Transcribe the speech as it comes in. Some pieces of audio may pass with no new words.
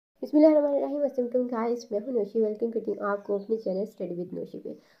बिस्मिल्लाहिर्रहमानिर्रहीम। गाइस, मैं हूं नोशी। वेलकम करती हूँ आपको अपने चैनल स्टडी विद नोशी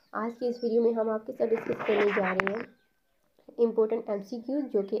पे। आज की इस वीडियो में हम आपके साथ डिस्कस करने जा रहे हैं इंपॉर्टेंट एमसीक्यूज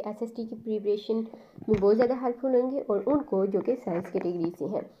जो कि एसएसटी की प्रिपरेशन में बहुत ज़्यादा हेल्पफुल होंगे और उनको जो कि साइंस कैटेगरी से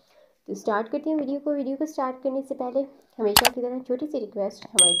हैं। तो स्टार्ट करते हैं वीडियो को स्टार्ट करने से पहले हमेशा की तरह छोटी सी रिक्वेस्ट,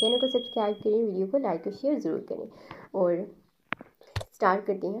 हमारे चैनल को सब्सक्राइब करें, वीडियो को लाइक और शेयर ज़रूर करें। और स्टार्ट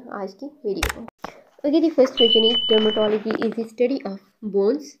करते हैं आज की वीडियो को। Okay, the first question is dermatology is the study of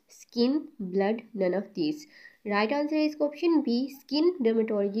bones, skin, blood, none of these. Right answer है इसका ऑप्शन बी, स्किन।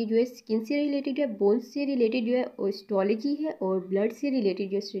 डर्मेटोलॉजी जो है स्किन से रिलेटेड है, बोन्स से रिलेटेड जो है ओस्टोलॉजी है, और ब्लड से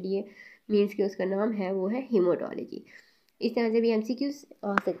रिलेटेड जो स्टडी है मीन्स कि उसका नाम है वो है हीमोटोलॉजी। इस तरह से भी एमसीक्यूज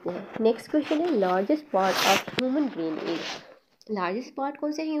आ सकते हैं। नेक्स्ट क्वेश्चन है largest part of human brain is. Largest part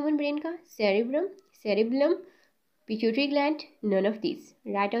कौन सा है ह्यूमन ब्रेन का? Cerebrum, cerebellum, pituitary gland, none of this.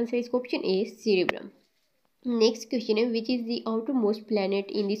 Right answer इसका option A, cerebrum. Next question है which is the outer most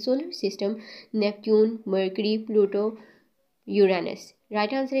planet in the solar system? Neptune, mercury, Pluto, Uranus.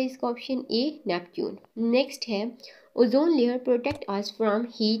 Right answer है इसका option A, Neptune. Next है ozone layer protect us from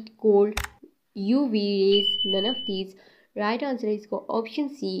heat, cold, UV rays, none of these. Right answer है इसका option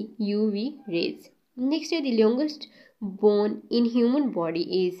C, UV rays. Next है the longest bone in human body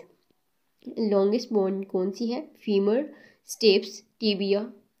is. Longest bone कौन सी है? Femur, steps, tibia.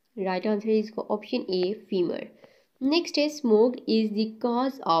 Right answer है इसका option A, femur. Next है smoke is the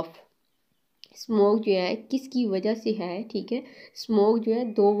cause of. Smoke जो है किसकी वजह से है? ठीक है, स्मोक जो है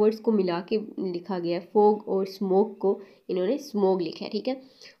दो वर्ड्स को मिला के लिखा गया है, फोग और स्मोक को इन्होंने स्मोक लिखा है। ठीक है,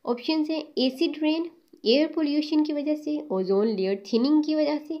 ऑप्शन है एसिड रेन, एयर पोल्यूशन की वजह से, ओजोन लेयर थिनिंग की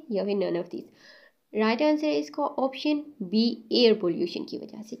वजह से, या फिर none of this. Right answer है इसका ऑप्शन बी, एयर पोल्यूशन की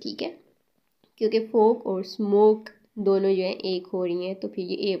वजह से। ठीक है, क्योंकि फोग और स्मोक दोनों जो है एक हो रही हैं, तो फिर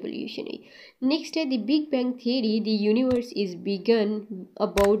ये एयर पोल्यूशन है। नेक्स्ट है the big bang theory, the universe is begin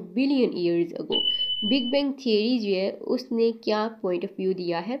about billion years ago. Big bang theory जो है उसने क्या पॉइंट ऑफ व्यू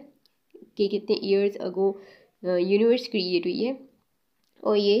दिया है कि कितने ईयर्स अगो यूनिवर्स क्रिएट हुई है,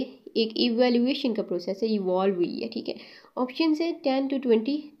 और ये एक इवेल्युएशन का प्रोसेस है, इवॉल्व हुई है। ठीक है, ऑप्शन है 10 to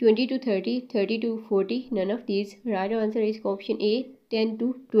 20, 20 to 30, 30 to 40, none of these. Right answer है इसका ऑप्शन ए, 10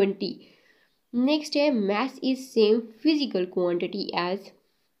 to 20। नेक्स्ट है mess is same physical quantity as.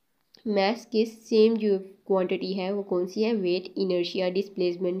 Mess के सेम जो क्वांटिटी है वो कौन सी है? Wait, inertia,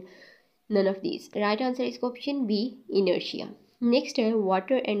 displacement, none of this. Right answer इसका ऑप्शन बी, इनर्शिया। नेक्स्ट है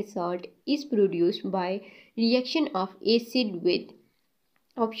water and salt is produced by reaction of acid with.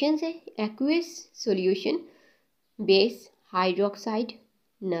 Option है aqueous solution, base, hydroxide,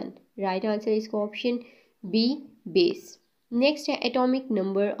 none. Right answer इसका option B, base. Next है atomic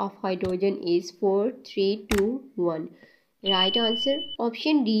number of hydrogen is 4, 3, 2, 1। Right answer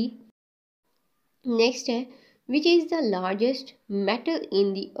option D. Next है which is the largest metal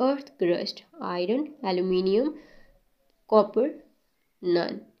in the earth crust? Iron, aluminium, copper,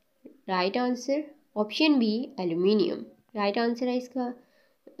 none. Right answer option B, aluminium. Right answer है इसका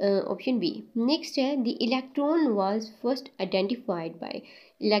option B. Next है the electron was first identified by.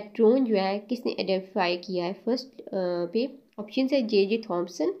 Electron जो है किसने identify किया है first पे? Option है जे J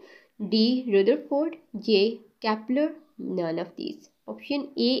Thomson, D Rutherford, J Kepler, none of these. Option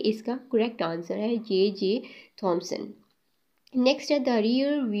A इसका करेक्ट आंसर है, जे जे थॉमसन। नेक्स्ट है the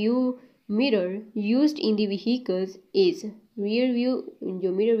rear view mirror used in the vehicles is. Rear view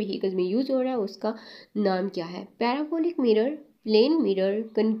जो मिरर व्हीकल्स में use हो रहा है उसका नाम क्या है? Parabolic mirror, plane mirror,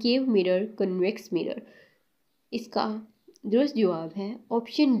 concave mirror, convex mirror. इसका दुरुस्त जवाब है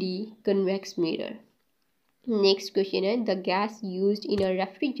option D, convex mirror. Next question है the gas used in a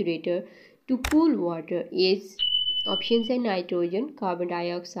refrigerator to cool water is. Option है nitrogen, carbon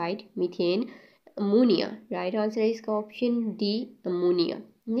dioxide, methane, ammonia. Right answer है इसका option D, ammonia.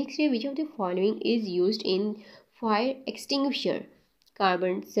 Next है which of the following is used in fire extinguisher?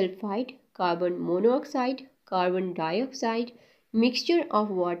 Carbon sulphide, carbon monoxide, carbon dioxide, mixture of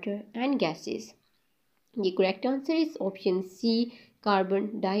water and gases. The correct answer is option C, carbon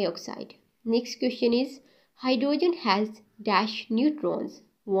dioxide. Next question is hydrogen has dash neutrons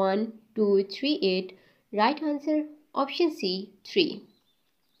 1, 2, 3, 8. Right answer option C, 3.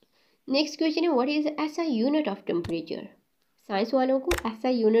 Next question है what is SI unit of temperature? Science वालों को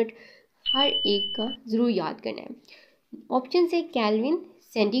SI unit हर एक का ज़रूर याद करना है। Option है kelvin,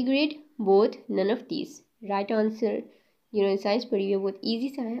 centigrade, both, none of these. Right answer जिन्होंने साइंस पढ़ी है बहुत ईजी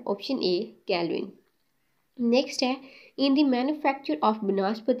सा है, ऑप्शन ए, केल्विन। नेक्स्ट है in the manufacture of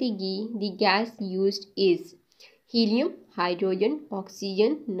बनास्पति ghee the gas used is. Helium, hydrogen,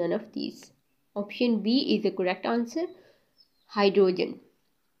 oxygen, none of these. Option B is the correct answer, hydrogen.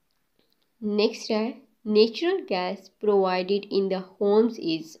 Next है natural gas provided in the homes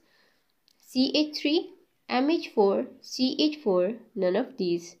is. CH3, MH4, CH4, none of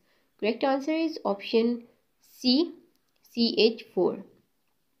these. Correct answer is option C, CH4.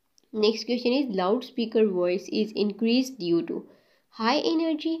 Next question is loudspeaker voice is increased due to high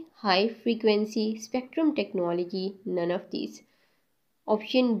energy, high frequency, spectrum technology, none of these.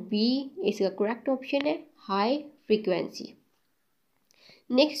 Option B इसका correct option है, high frequency.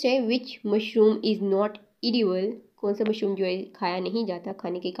 Next है विच mushroom is not edible, कौन सा mushroom जो है खाया नहीं जाता,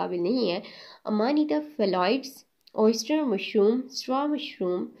 खाने के काबिल नहीं है। अमानिटा, phallioides, oyster mushroom, straw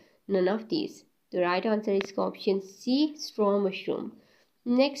mushroom, none of these. तो राइट आंसर इसका option C, straw mushroom.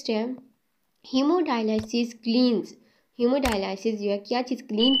 Next है हीमोडायलिसिस क्लीन्स, हीमोडायलिसिस जो है क्या चीज़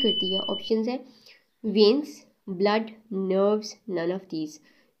क्लीन करती है। ऑप्शन है veins, blood, nerves, none of these.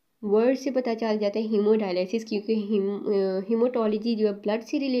 Word से पता चल जाता है हीमोडायलिसिस, क्योंकि हीमोटोलॉजी जो है ब्लड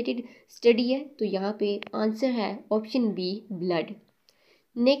से रिलेटेड स्टडी है, तो यहाँ पे आंसर है ऑप्शन बी, ब्लड।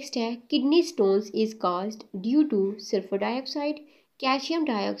 नेक्स्ट है kidney stones is caused due two sulphur dioxide, calcium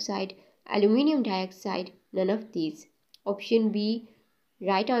dioxide, aluminium dioxide, none of these. Option B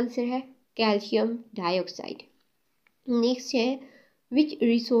right answer है, कैल्शियम डाइऑक्साइड। नेक्स्ट है विच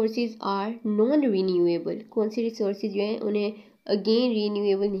रिसोर्सेज आर नॉन रीन्यूएबल, कौन से resources जो हैं उन्हें again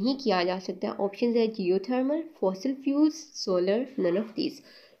renewable नहीं किया जा सकता। ऑप्शन है geothermal, fossil fuels, solar, none of this.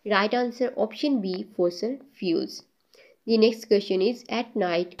 Right answer option B, fossil fuels. The next question is at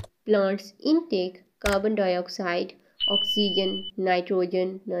night plants intake carbon dioxide, oxygen,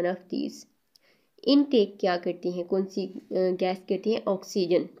 nitrogen, none of this. Intake क्या करती हैं, कौन सी gas करती हैं,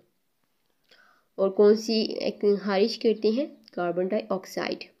 oxygen, और कौन सी खारिज करते हैं, कार्बन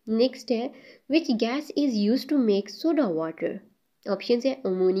डाइऑक्साइड। नेक्स्ट है which gas is use to make soda water. Option है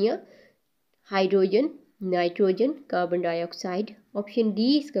ammonia, hydrogen, nitrogen, carbon dioxide. Option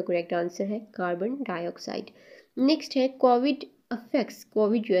D इसका करेक्ट आंसर है, कार्बन डाइऑक्साइड। नेक्स्ट है कोविड अफेक्ट्स,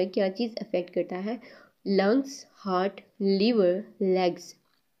 कोविड जो है क्या चीज़ अफेक्ट करता है, lungs, heart, liver, legs.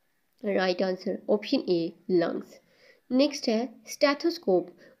 Right answer option A, lungs. Next है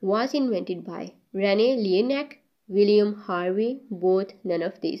stethoscope was invented by Renee लियोनेक, William Harvey, both, none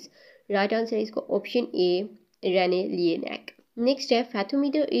of this. Right answer इसको option A, Renee लियोनेक। Next है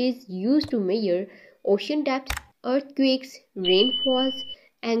fathometer is use to major ocean depth, earthquakes, rainfalls,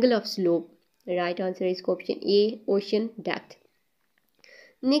 angle of slope. Right answer इसको option A, ocean depth.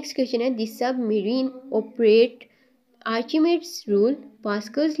 Next question है the submarine operate आर्चिमेड्स rule,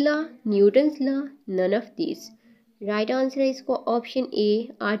 Pascal's law, Newton's law, none of this. Right answer है इसको option A,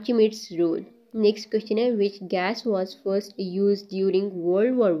 आर्चिमेड्स rule. Next question है which gas was first used during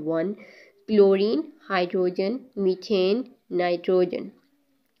world war one, chlorine, hydrogen, methane, nitrogen.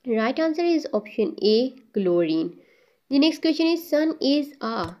 Right answer is option A, chlorine. The next question is sun is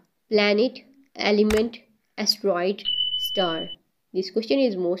a planet, element, asteroid, star. This question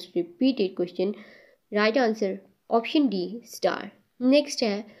is most repeated question. Right answer option D, star. Next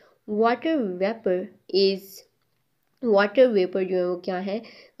है water vapour is, water vapour जो है वो क्या है,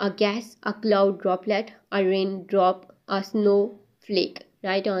 a gas, a cloud droplet, a rain drop, a snow flake.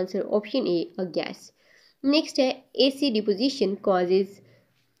 Right answer option A, a gas. Next है AC deposition causes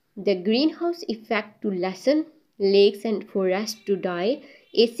the green house effect to lesson, lakes and forest to die,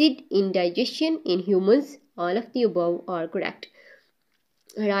 acid indigestion in humans, all of the above are correct.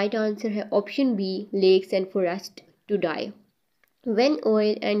 Right answer है option B, lakes and forest to die. When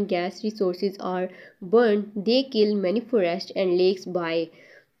oil and gas resources are burned, they kill many forests and lakes by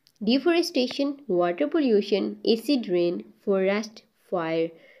deforestation, water pollution, acid rain, forest fire.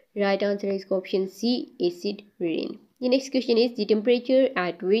 Right answer is option C, acid rain. The next question is the temperature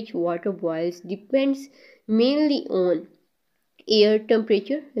at which water boils depends mainly on air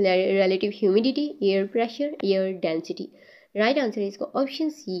temperature, relative humidity, air pressure, air density. Right answer is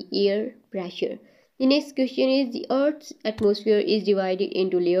option C, air pressure. The next question is the Earth's atmosphere is divided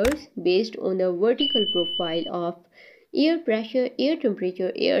into layers based on the vertical profile of air pressure, air temperature,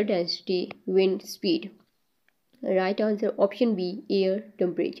 air density, wind speed. Right answer option B, air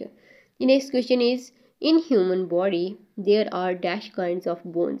temperature. The next question is in human body there are dash kinds of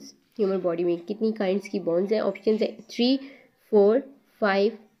bones. Human body में कितनी kinds की bones हैं? Options है 3, 4,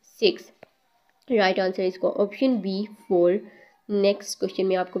 5, 6. Right answer इसको option B, 4. Next question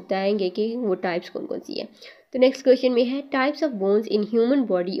में आपको बताएंगे कि वो टाइप्स कौन कौन सी है। तो नेक्स्ट क्वेश्चन में है types of bones in human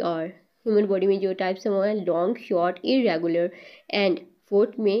body are, human body में जो टाइप्स हैं वो है long, short, irregular and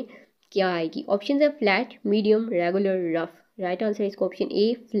fourth में क्या आएगी। ऑप्शन है flat, medium, regular, rough. Right answer इसको ऑप्शन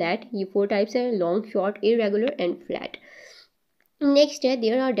ए, फ्लैट। ये 4 टाइप्स है, long, short, irregular and flat. Next है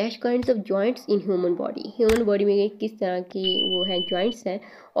there are dash kinds of joints in human body, human body में किस तरह की वो है जॉइंट्स हैं।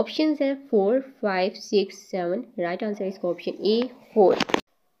 ऑप्शन है 4, 5, 6, 7। राइट आंसर इसका ऑप्शन ए, 4।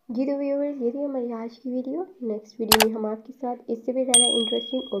 जी तो व्यूअर्स, ये थी हमारी आज की वीडियो। नेक्स्ट वीडियो में हम आपके साथ इससे भी ज़्यादा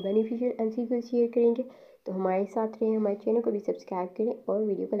इंटरेस्टिंग और बेनिफिशियल एमसीक्यू शेयर करेंगे। तो हमारे साथ रहें, हमारे चैनल को भी सब्सक्राइब करें और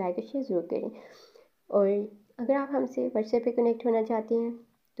वीडियो को लाइक और शेयर ज़रूर करें। और अगर आप हमसे व्हाट्सएप पे कनेक्ट होना चाहते हैं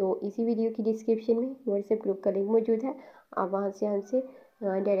तो इसी वीडियो की डिस्क्रिप्शन में व्हाट्सएप ग्रुप का लिंक मौजूद है, आप वहाँ से हमसे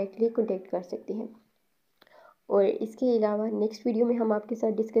डायरेक्टली कॉन्टेक्ट कर सकते हैं। और इसके अलावा नेक्स्ट वीडियो में हम आपके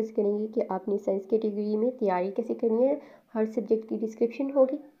साथ डिस्कस करेंगे कि आपने साइंस कैटेगरी में तैयारी कैसे करनी है। हर सब्जेक्ट की डिस्क्रिप्शन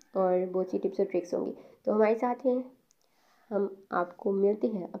होगी और बहुत सी टिप्स और ट्रिक्स होंगी। तो हमारे साथ हैं, हम आपको मिलते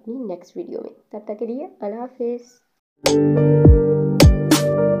हैं अपनी नेक्स्ट वीडियो में। तब तक के लिए अल्लाह हाफिज़।